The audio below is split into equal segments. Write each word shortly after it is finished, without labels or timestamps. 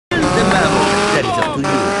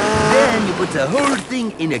the whole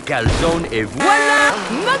thing in a calzone et voila!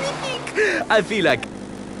 Magnifique! I feel like...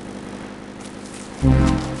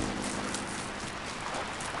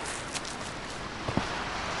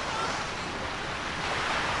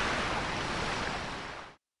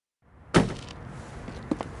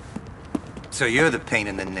 So you're the pain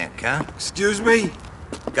in the neck, huh? Excuse me?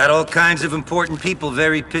 Got all kinds of important people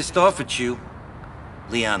very pissed off at you.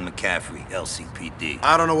 Leon McAffrey, LCPD.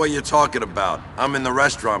 I don't know what you're talking about. I'm in the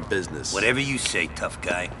restaurant business. Whatever you say, tough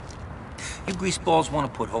guy. You greaseballs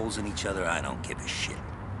want to put holes in each other, I don't give a shit.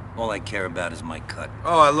 All I care about is my cut.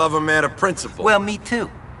 Oh, I love a man of principle. Well, me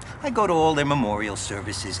too. I go to all their memorial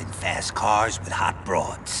services in fast cars with hot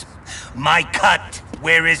broads. My cut,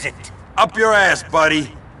 where is it? Up your ass,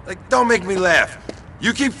 buddy. Like, don't make me laugh.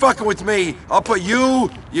 You keep fucking with me, I'll put you,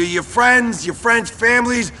 your friends'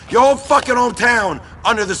 families, your whole fucking hometown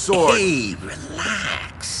under the sword. Hey,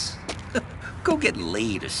 relax. Go get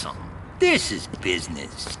laid or something. This is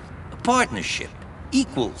business. A partnership.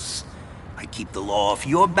 Equals. I keep the law off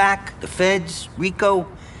your back, the feds, Rico,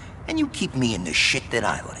 and you keep me in the shit that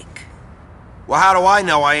I like. Well, how do I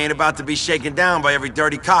know I ain't about to be shaken down by every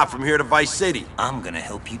dirty cop from here to Vice City? I'm gonna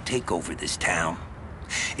help you take over this town.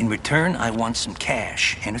 In return, I want some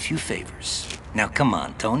cash and a few favors. Now come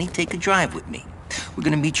on, Tony, take a drive with me. We're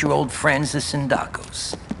gonna meet your old friends, the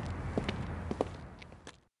Sindaccos.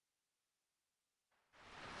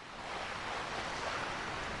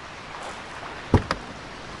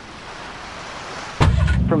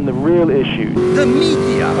 From the real issues. The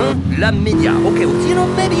media, huh? La media. Okay, well, you know,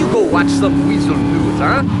 maybe you go watch some weasel news,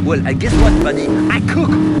 huh? Well, guess what, buddy? I cook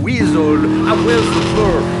weasel, I weld the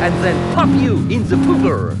fur, and then pop you in the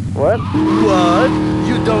pooper. What? What?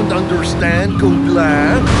 You don't understand,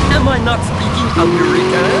 Gobelin? Am I not speaking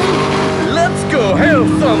American? Let's go have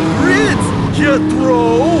some grits,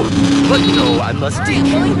 Jethro! But no, I must teach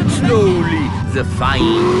you slowly the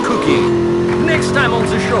fine cooking. Next time on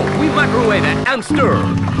the show, we microwave a hamster.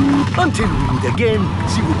 Until we meet again,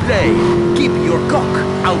 s'il vous plaît, keep your cock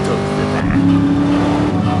out of the van.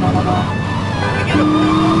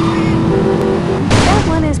 That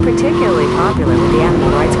one is particularly popular with the animal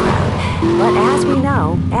rights crowd. But as we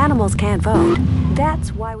know, animals can't vote.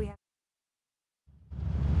 That's why we have...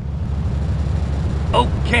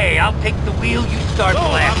 Okay, I'll take the wheel, you start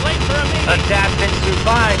blasting. Adapt and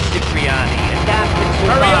survive, Cipriani. Adapt and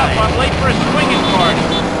survive. Hurry up, I'm late for a swinging party.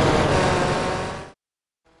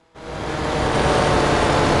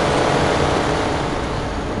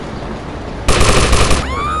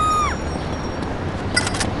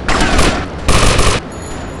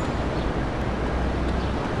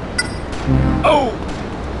 Oh!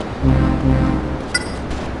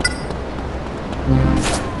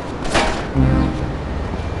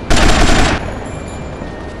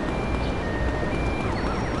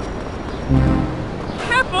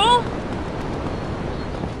 Careful!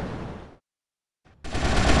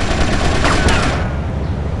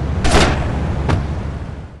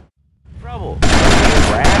 Trouble.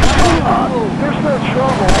 There's no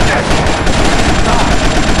trouble. Stop.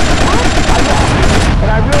 I lost it, and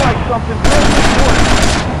I realized something really important.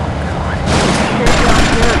 You came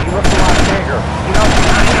downstairs, you looked a lot bigger. You know,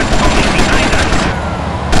 behind us, Tony, behind us.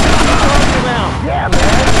 Yeah, man.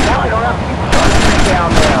 Now I don't have to keep charging down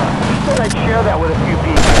there. You said I'd share that with a few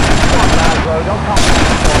people. Come on, Lazlo, don't talk to me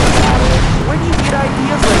about it. Where do you get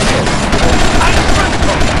ideas like this? I trust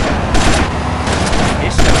Tony.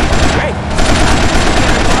 It's great.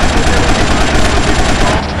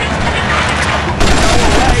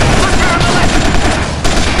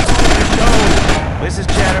 This is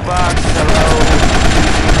Chatterbox. Hello.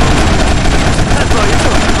 That's right, you're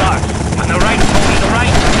so smart. On the right, Tony, the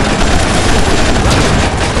right.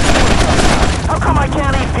 How come I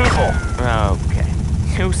can't eat people? Okay.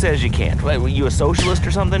 Who says you can't? What, were you a socialist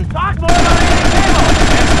or something? Talk more about anything else!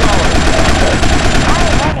 Hi,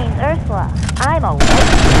 my name's Ursula. I'm a witch. I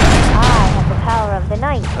have the power of the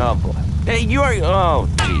night. Oh, boy. Hey, you are... Oh,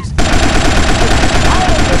 jeez.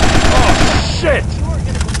 Oh, shit! You were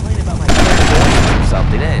gonna complain about my clairvoyance or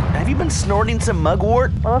something. Have you been snorting some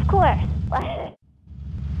mugwort? Well, of course.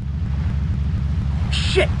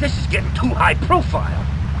 Shit, this is getting too high profile.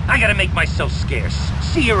 I gotta make myself scarce.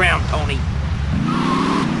 See you around, Tony.